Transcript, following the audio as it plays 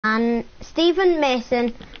and Stephen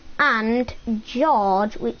Mason and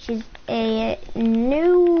George, which is one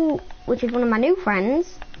of my new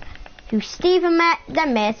friends, who Stephen met,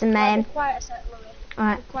 then Mason met. Quiet a sec, Louis.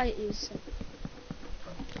 Alright. Quiet you, sec.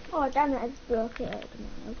 Oh damn it, I just broke it.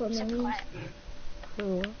 I've got Sec, my knees. quiet.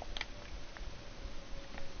 Cool.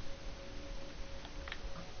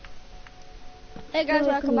 Hey guys,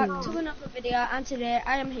 welcome back to another video, and today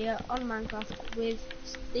I am here on Minecraft with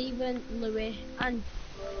Stephen, Louis, and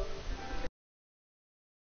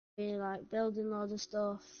we're like building loads of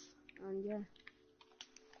stuff, and yeah.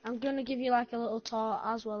 I'm gonna give you like a little tour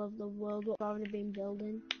as well of the world what I've already been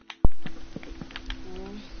building.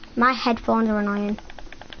 My headphones are annoying.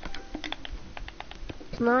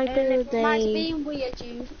 My It might birthday. be weird,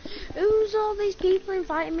 you. Who's all these people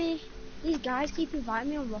inviting me? These guys keep inviting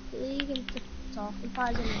me on Rocket League and talking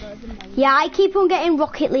files and building. Yeah, I keep on getting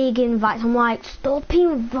Rocket League invites. I'm like, stop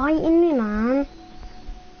inviting me, man.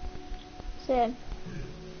 Same.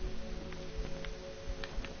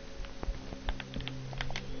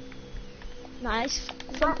 Nice.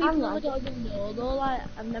 Some people I don't even know though, like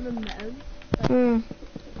I've never met them.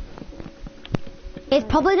 It's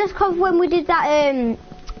probably just 'cause when we did that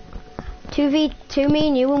 2v2 me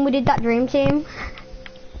and you when we did that dream team.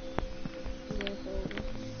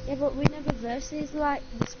 Yeah, but we never versus like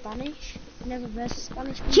the Spanish. We never versus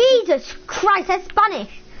Spanish people. Jesus Christ, that's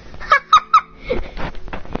Spanish.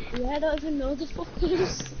 Yeah, I don't even know the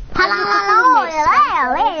fuckers. Hello.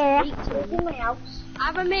 It's in my house. I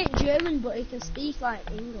have a mate German, but he can speak like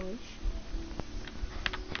English.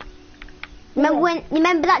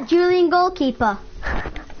 Remember that Julian goalkeeper? Yeah,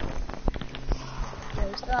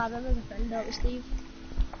 we still have him as a friend, don't we, Steve?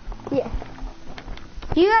 Yeah.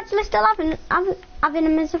 Do you actually still having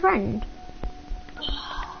him as a friend?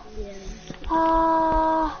 Yeah.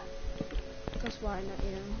 Because why not,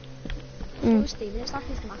 you know? So Steve, it's like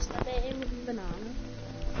he's masturbating with a banana.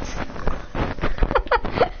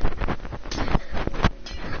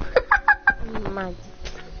 Mad.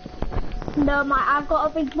 No, I've got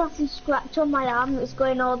a big massive scratch on my arm that's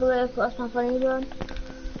going all the way across my funny bone.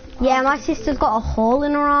 Yeah, my sister's got a hole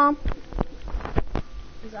in her arm.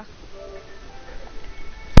 Exactly.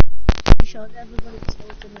 He showed everybody it's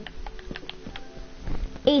still to me.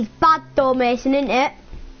 He's bad though, Mason, isn't it?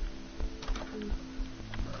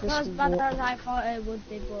 Not as bad as I thought it would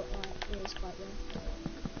be, but like, it is quite bad.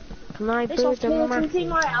 My birthday in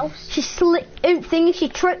my house. She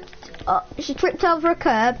tripped over a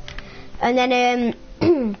curb, and then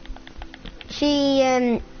she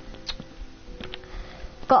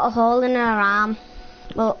got a hole in her arm,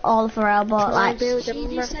 well, all of her elbow, like. She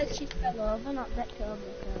just said she fell over, not that curb.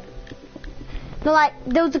 No, like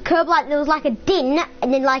there was a curb, like there was like a din,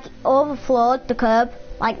 and then like it overflowed the curb,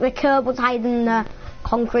 like the curb was higher than the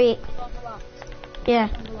concrete. Yeah.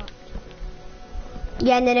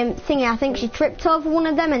 Yeah, and then I think she tripped over one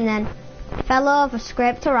of them and then fell over,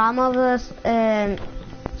 scraped her arm over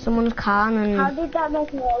someone's car and... How did that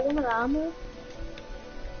make a hole in her arm? Because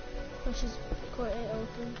she's cut it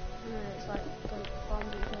open and then it's like gone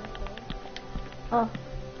formed into a hole. Oh.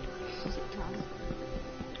 Because it can.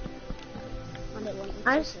 And it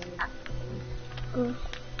won't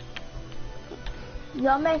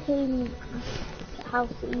You're making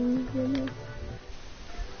house easy.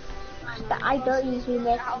 But I don't usually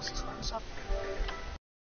make house.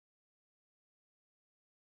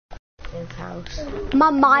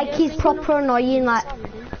 My mic is proper annoying, like,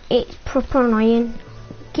 it's proper annoying.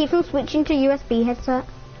 Keep on switching to USB headset.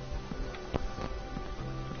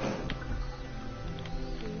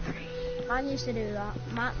 Mine used to do that.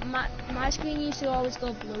 My screen used to always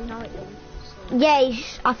go blue, now it doesn't. So. Yeah,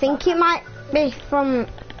 I think it might be from...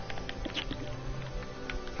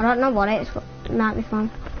 I don't know what it might be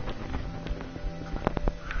from.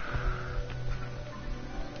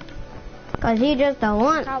 Cause you just don't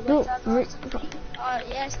want to.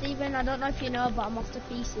 Yeah, Stephen, I don't know if you know, but I'm off to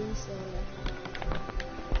PC, so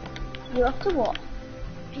You're off to what?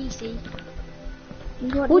 PC.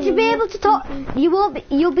 Would you be able to talk?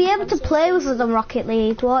 You'll be able to play with us on Rocket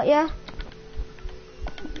League, won't you?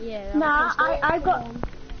 Yeah. Nah, I got.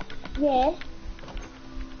 Yeah.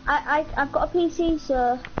 I've got a PC,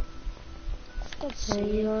 so.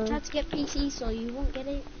 You tried to get PC, so you won't get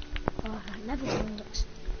it. Oh, it never works.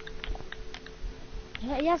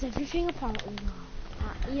 Yeah, he has everything apparently.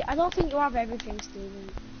 I don't think you have everything, Stephen.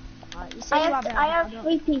 You say I have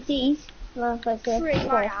 3 PCs. Well, if I say 3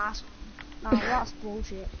 my ass. No, that's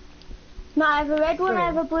bullshit. No, I have a red one, I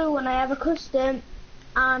have a blue one, I have a custom,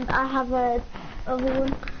 and I have a other one.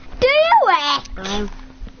 Do it!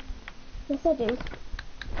 Yes, I do. Do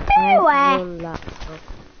it!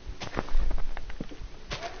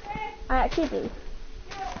 I actually do.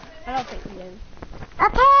 I don't think you do.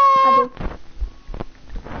 Okay. I do.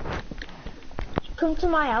 Come to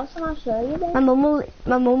my house and I'll show you then. My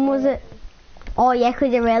mum was at. Oh yeah,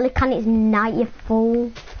 'cause you really can. It's night, you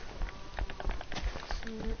fool.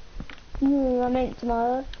 I meant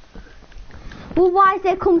tomorrow. Well, why did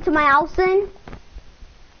they come to my house then?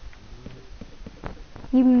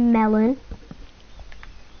 You melon.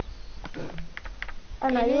 I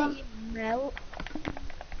know you are. Melt.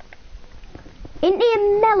 Isn't he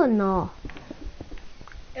a melon though?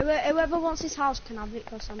 Whoever wants his house can have it,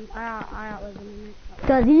 because I ain't living in it.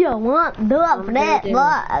 Because you don't want to do it for that,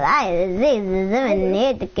 but I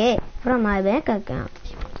need to get from my bank account.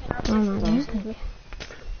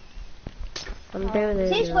 I'm doing it.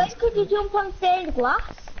 Since when could you jump on stained glass?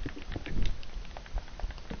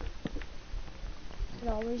 I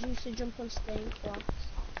always used to jump on stained glass.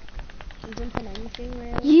 You jump on anything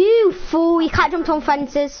really. You fool, you can't jump on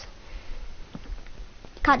fences.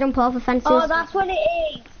 You can't jump over fences. Oh, that's what it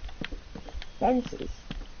is. Fences.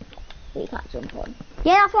 You can't jump on.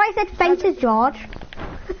 Yeah, that's why I said fences, George.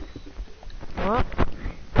 What?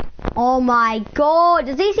 Oh my god,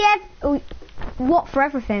 does he say what for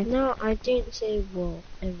everything? No, I didn't say what,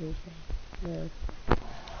 everything. No.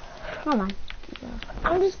 Oh man.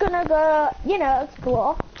 I'm just gonna go,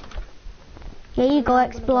 explore. Here you go,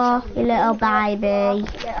 explore, you little baby.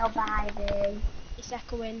 Little baby. It's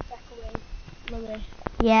echoing. Louis.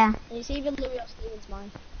 Yeah, It's either Louis or Steven's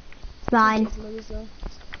mine. it's mine. It's Louis though.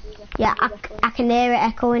 Yeah, I can hear it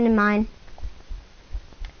echoing in mine.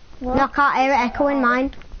 What? No, I can't hear it echoing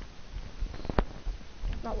mine.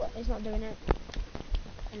 It's not doing it.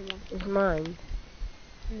 Anymore. It's mine.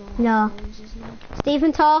 No. Mine's isn't it?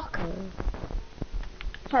 Stephen, talk.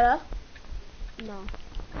 Hello? No. No,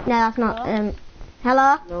 that's not.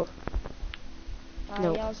 Hello. Nope.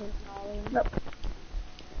 Nope. Yours isn't. Nope.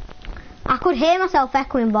 I could hear myself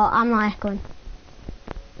echoing, but I'm not echoing.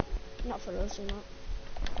 Not for us, you're not.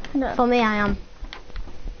 No. For me, I am.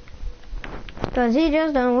 Cause he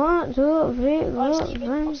just don't want to Oh, Steven,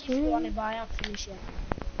 what's if you want to buy? I'll finish it.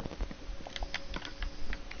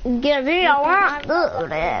 Give me a want to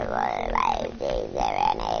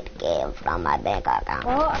from my bank account.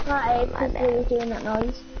 Oh, I can't hear because we were doing that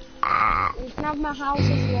noise. You can have my house if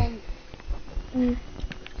you want.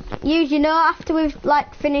 Usually, after we've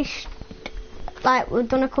finished, we've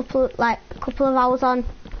done a couple of hours on,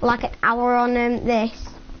 like an hour on this.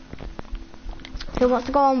 Who wants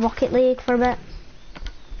to go on Rocket League for a bit?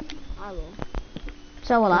 I will.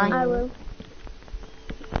 So will I. I will.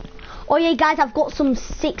 Oh yeah, guys, I've got some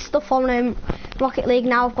sick stuff on Rocket League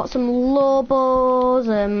now. I've got some Lobos,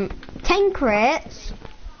 10 crates.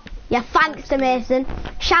 Yeah, thanks to Mason.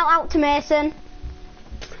 Shout out to Mason.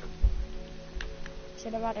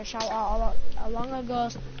 Should have had a shout out a long ago,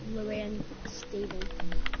 Louis and Steven.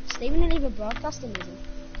 Steven ain't even broadcasting, is he?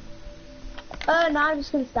 No, I'm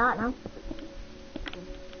just gonna start now.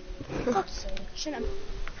 Fuck's sake, shouldn't have.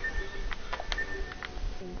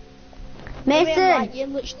 Mason. You're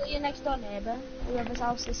literally your next door neighbour, whoever's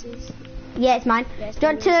house this is. Yeah, it's mine. Yes, Do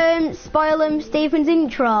you want to spoil Stephen's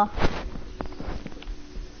intro?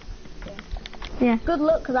 Yeah. Good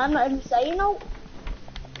luck, because I'm not even saying no.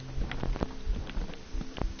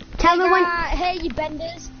 Tell me when. Hey, you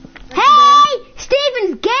benders. Hey!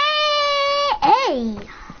 Stephen's gay! Hey!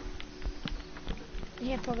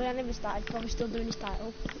 Yeah, probably I never started. Probably still doing his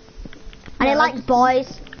title. And he likes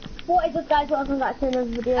boys. What is up, guys? Welcome back to another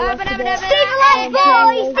video. Stephen likes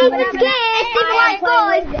boys! Stephen's gay! Stephen likes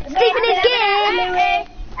boys! Stephen is gay!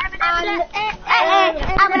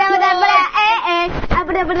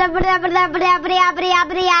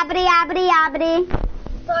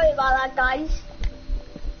 Sorry about that, guys.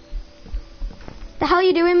 The hell are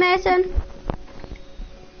you doing, Mason?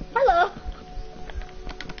 Hello.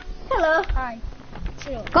 Hello. Hi.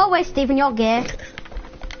 Chill. Go away, Stephen, you're gay.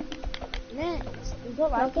 Next. We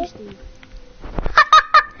don't like Okay. you, Steve.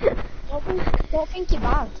 Don't think you're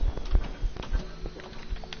bad.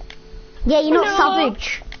 Yeah, you're not No.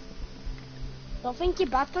 savage. Don't think you're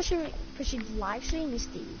bad because you live stream this,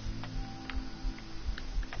 Steve.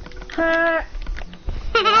 I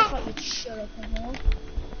thought you'd shut up and all.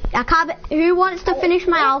 I can't be, who wants to finish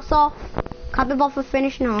my house off? Can't be bothered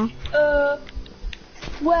finishing off.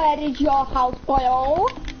 Where is your house, boy?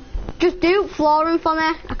 Just do flooring for me.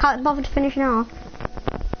 I can't be bothered finishing off.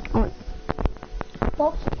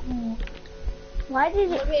 Why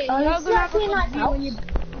did it? Louis, Oh, you're it's gonna have a actually good my view house. on your.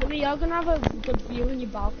 Louis, you're gonna have a good view on your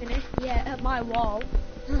balcony. Yeah, at my wall.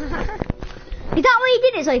 Is that what you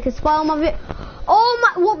did it so you could spoil my view? Oh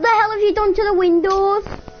my, what the hell have you done to the windows?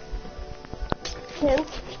 Two.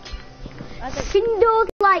 windows,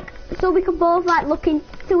 like, so we can both, like, look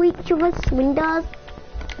into each other's windows.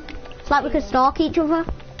 It's like we can stalk each other.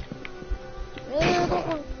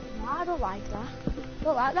 I don't like that. I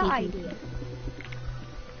don't like that idea.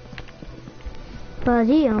 But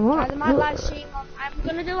yeah, Guys, what? I might live stream. I'm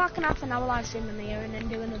gonna do like an half an hour live stream in here, and then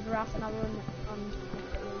do another half an hour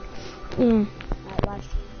on like live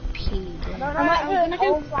stream. I don't know. I'm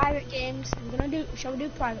gonna do private games. Shall we do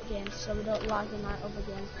private games so we don't lag in like other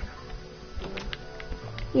games?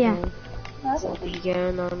 Yeah. What are you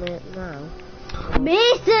going on it now?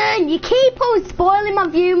 Mason, you keep on spoiling my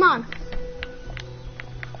view, man.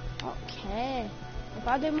 Okay. If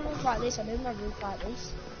I do my roof like this, I do my roof like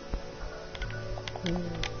this.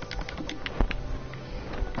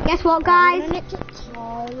 Guess what, I'm guys? gonna nip to the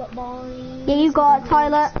toilet, boys. Yeah, you got a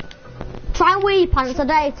toilet. Try and wear your pants a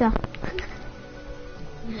data.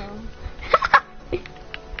 No.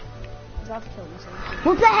 I've killed myself.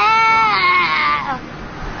 What the hell?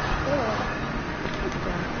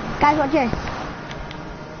 Guys, watch this.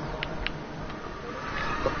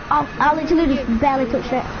 Oh, I literally just barely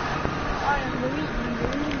touched it.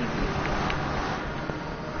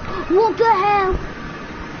 What the hell?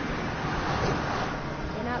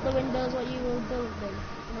 And out the windows what you were building.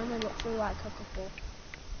 And then look through like a couple.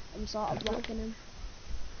 I'm sort of blocking him.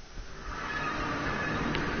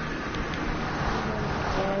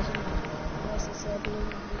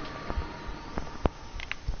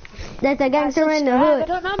 There's a gangster in the I hood.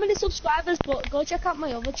 don't know how many subscribers, but go check out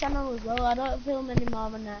my other channel as well. I don't film anymore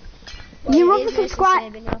than that. But Your it other is Mason subscribe,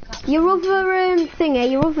 Saving Your Cat. your other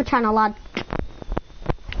thingy, your other channel, lad.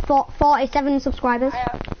 47 subscribers.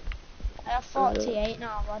 I have 48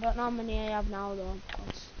 now. I don't know how many I have now though.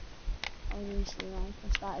 Because obviously, like,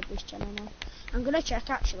 I started this channel now. I'm gonna check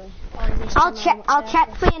actually. On this I'll channel check. what's I'll there.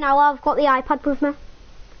 check for you now. I've got the iPad with me.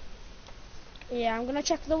 Yeah, I'm gonna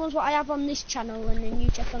check the ones what I have on this channel, and then you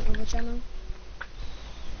check on the other channel.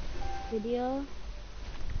 Video.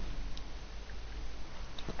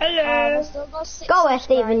 Hello. I've still got 6 Go away,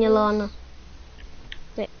 Stephen, subscribers. you loner.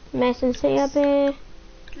 Mason, see you, babe.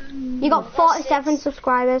 You got I've 47 6.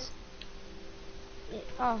 subscribers.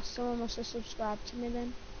 Oh, someone must have subscribed to me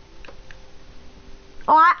then.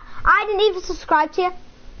 Oh, I didn't even subscribe to you.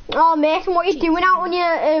 Oh, Mason, what are you doing out on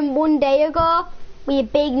your one day ago with your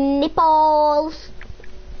big nipples?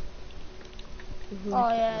 Oh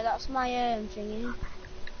yeah, that's my thingy.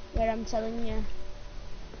 Where I'm telling you.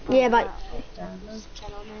 Yeah, but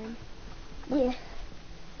Channel name. Yeah.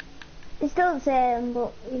 It's still the same,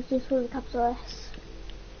 but it's just with a capital S.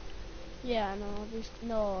 Yeah, no,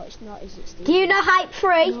 no, it's not. Is it, Steve? do you know Hype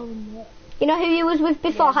 3? No, no. You know who you was with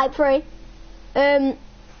before Yeah. Hype 3? Yeah.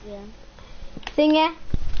 Thingy.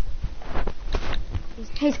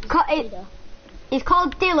 He's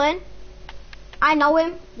called Dylan. I know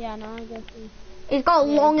him. Yeah, no, I get you. He's got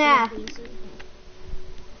Yeah, long hair.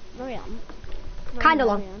 No, he hasn't. Kinda No,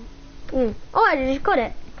 long. he hasn't. Oh, I just got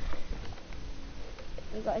it.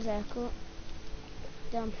 He got his hair cut.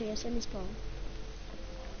 Down Pearson, his phone.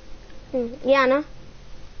 Yeah, I know.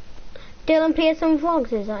 Dylan Pearson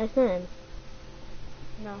Vlogs, is that his name?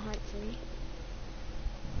 No, Hype 3.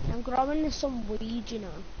 I'm growing some weed, you know.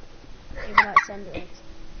 Maybe like send it.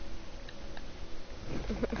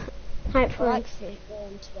 Hype For 3. like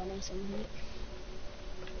 20 something.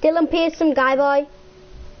 Dylan Pearson, guy boy.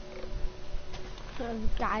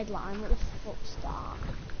 Guideline, what the fuck's that?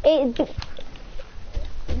 It,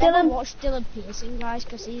 Never Dylan- watched Dylan Pearson, guys,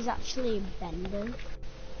 because he's actually a bender.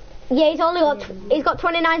 yeah, he's got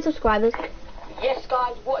 29 subscribers. Yes,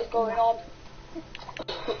 guys, what is going on?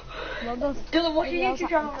 Dylan, what's your YouTube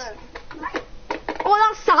channel name?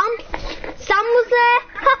 Oh, that's Sam. Sam was there.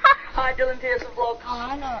 Hi, Dylan Pearson Vlog. Oh,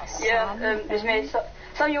 I know that's Yeah, Sam. it's me.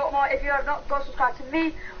 So you what more? If you have not got subscribed to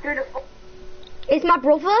me, who the fuck? It's my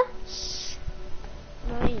brother.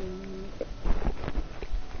 No,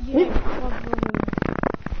 you probably...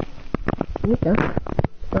 You don't.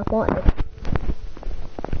 That's what it is.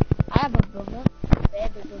 I have a brother.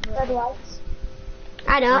 Baby brother.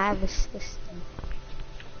 I know. I have a sister.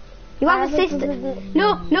 You have a sister.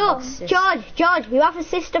 No, Sister. George, you have a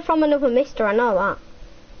sister from another mister, I know that.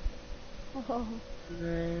 Oh.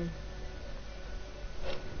 No.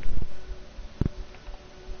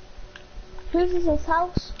 Whose is this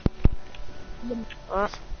house?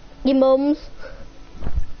 What? Your mum's.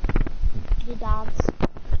 Your dad's.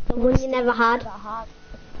 The One you Stephen never had. that had.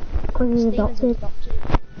 Because he's Stephen's adopted.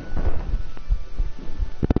 adopted.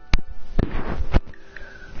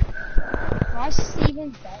 Why is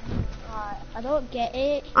Stephen dead? I don't get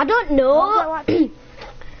it. I don't I know.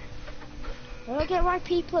 don't get why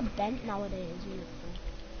people are bent nowadays. You know.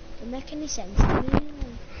 Doesn't make any sense to me.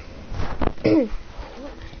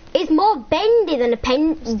 It's more bendy than a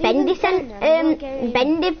bendy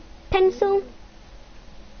pencil.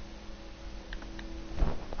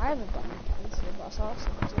 I haven't got my pencil, but I saw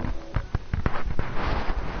something.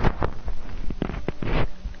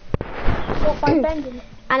 What by bending?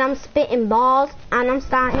 And I'm spitting balls, and I'm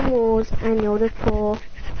starting wars, and you're the poor.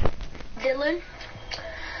 Dylan,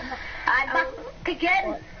 I'm back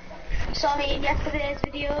again. Sorry in yesterday's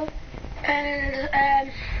video,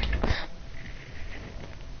 and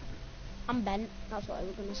I'm bent, that's what I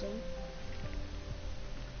was gonna say.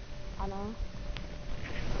 I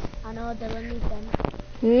know Dylan is bent.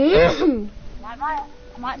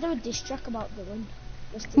 I might do a diss track about Dylan.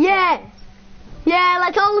 Just to Yeah,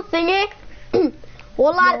 let's all sing it.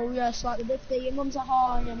 Well, like, Oh yes, like the birthday, your mum's at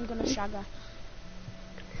home and I'm gonna shag her.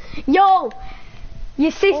 yo,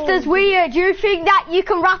 your sister's weird. You think that you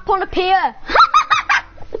can rap on a pier?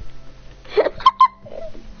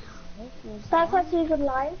 That's actually a good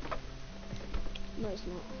line. No, it's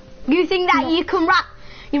not. You think that you can rap?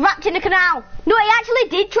 You rapped in the canal. No, he actually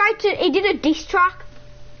did try to. He did a diss track.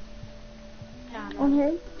 Yeah, I know. On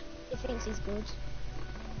who? He thinks he's good.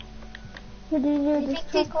 Who did you do He this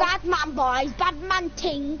thinks he's track on? bad man, boys. Bad man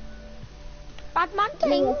ting. Bad man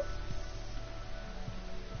ting.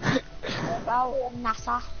 About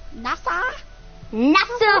NASA.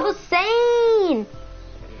 Nasser Hussein.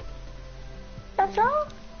 That's all?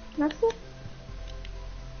 That's it?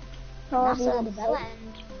 Oh, NASA the bell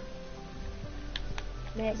end.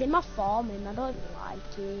 Mate, it's in my form and I don't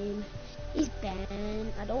like him. He's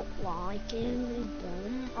bent. I don't like him. He's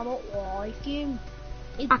bent. I don't like him.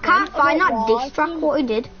 He's I can't bent. find I that don't diss like track. him. What he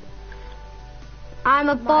did. I'm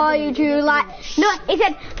a boy didn't who do like. that. No, he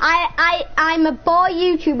said I'm a boy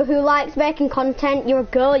YouTuber who likes making content. You're a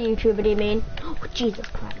girl YouTuber. Do you mean? Oh Jesus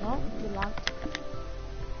Christ! No, you like.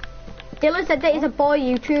 Dylan said that he's a boy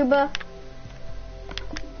YouTuber.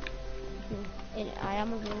 I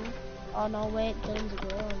am a girl. Oh no, wait, Dylan's a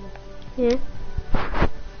girl. Yeah.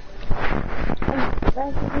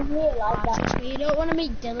 That's really like that. Trust me, you don't want to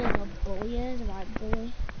meet Dylan a bully, is a white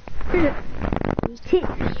bully.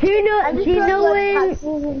 Who knows? Do you know when?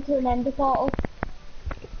 Taxes into an ender portal.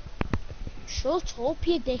 Shut up,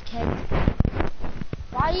 you dickhead.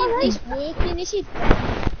 Why is this working? This is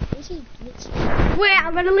literally... Wait,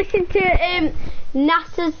 I'm gonna listen to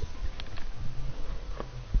NASA's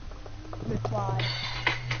reply.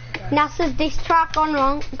 diss track gone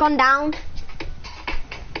down.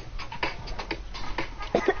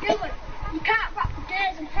 Dylan, you can't rap for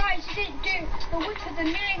days and prize. You didn't do the width of the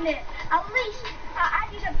minute. At least I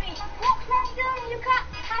added a beat. What's wrong, Dylan? You can't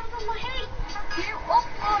handle my heat. You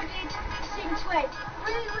uploaded since when?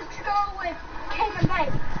 3 weeks ago with Kim and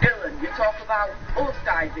Mate. Dylan, you talk about us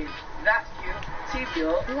diving. That's you.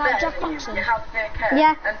 TVO, You like Jack better than you. Paxson? You have fake hair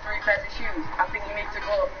Yeah. and 3 pairs of shoes. I think you need to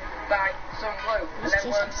go buy some glue and It's then just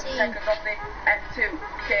learn some obscene. seconds off the F2.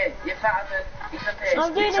 Kid, your father, he's a bitch.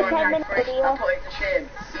 I'm doing He's a on 10-minute Hype Free. video. I put it to shame.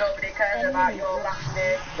 Nobody cares about your last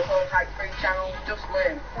name, the whole Hype Free channel. Just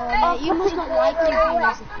learn. You must not like him,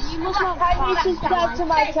 viewers. You must not Can you like subscribe to him.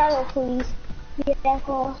 my channel, please? Yeah, of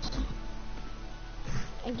course.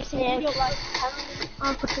 And you say you don't like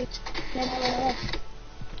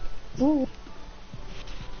Ooh.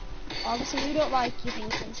 obviously you don't like your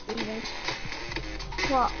thinking, Steven.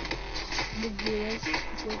 What? The viewers,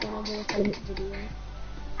 if you're gonna do a public video.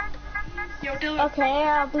 Yo, Dylan. Okay,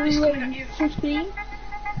 I'll be waiting 15,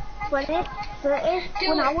 20, 30,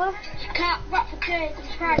 1 hour. You can't rap for days and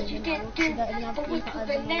prize. You didn't do You don't even have the to width keep of it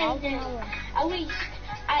the over an minute. hour. At least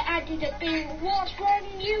I added a beat. What's wrong?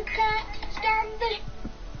 You can't stand it.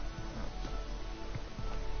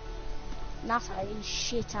 That's how you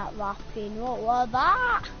shit at rapping. What was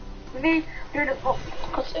that? Me doing a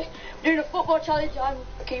football challenge. I'm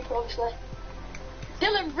a keeper, obviously.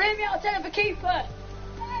 Dylan, rate me out of 10 of a keeper.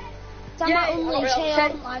 Damn Yeah, it, Unleash, alright, hey,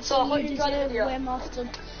 ten. on live, So, so what you you trying to deserve do? way more stuff.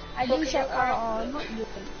 I do Okay, shout alright. out, not you.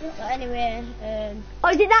 But anyway, Oh,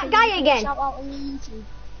 is it that guy again? shout out on YouTube.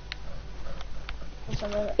 I'm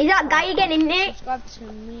sorry. Is that guy again, isn't it? Subscribe to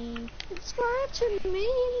me. Subscribe to me.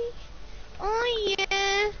 Oh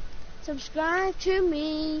yeah. Subscribe to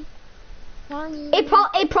me. He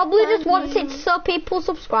probably just wants it so people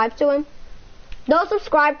subscribe to him. Don't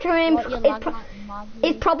subscribe to him. What, you lag like mad,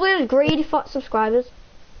 It's probably just greedy for subscribers.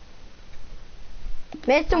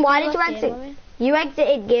 Mason, why did you What exit? game are we? You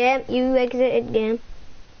exited game. You exited game.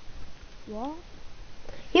 What?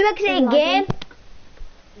 You exited game.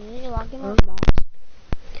 Yeah, you're lagging like mad.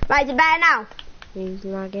 Right, is it better now? He's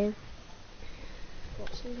lagging.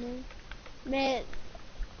 What's his name? Mate.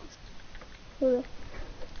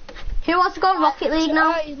 Who wants to go Rocket League now?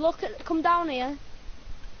 Alright, look at, come down here.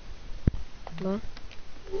 No.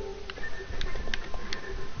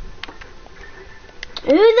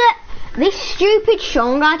 This stupid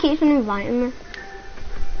Sean guy keeps on inviting me.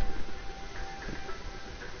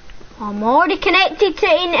 I'm already connected to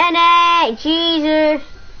internet, Jesus.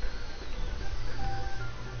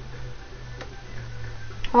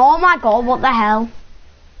 Oh my god, what the hell?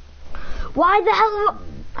 Why the hell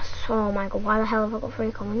oh my god, why the hell have I got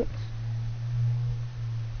 3 comments?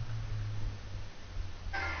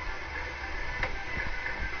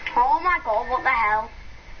 Oh my god, what the hell?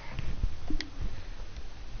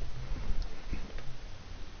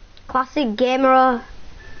 Classic gamer.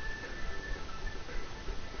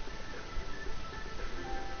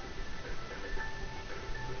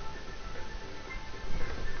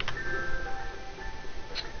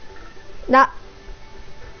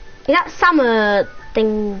 That summer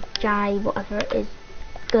thing guy, whatever it is,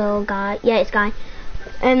 girl guy, yeah, it's guy.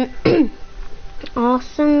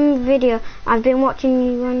 Awesome video. I've been watching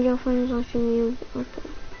you and your friends watching you.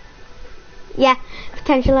 Yeah,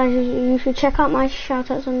 potential. You should check out my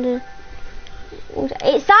shoutouts under.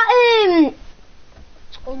 It's that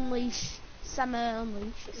Unleashed. Summer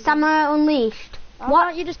Unleashed. Summer Unleashed. Why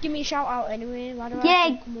don't you just give me a shout out anyway? Why do I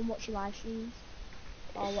have to come and watch your live streams?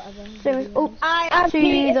 Or whatever. So, I to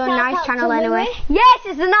the nice channel anyway. Yes,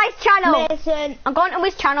 it's a nice channel. Mason. I'm going to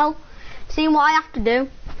his channel, seeing what I have to do.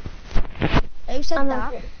 Who said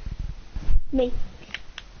that? Me.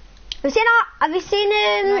 Have you seen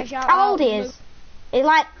Nice shout how old out, he is? He's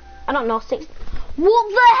like, I don't know, 6. What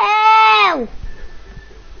the hell?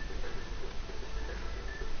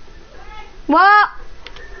 What?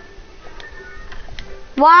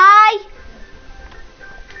 Why?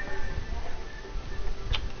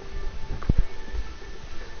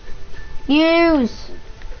 Use.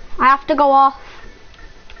 I have to go off.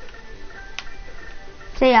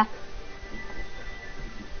 See ya.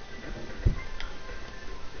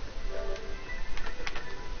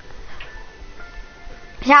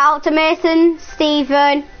 Shout out to Mason,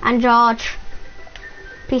 Stephen and George.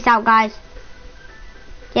 Peace out, guys.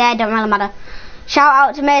 Yeah, it don't really matter. Shout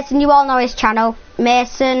out to Mason, you all know his channel.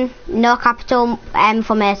 Mason, no capital M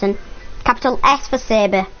for Mason. Capital S for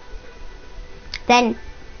Saber. Then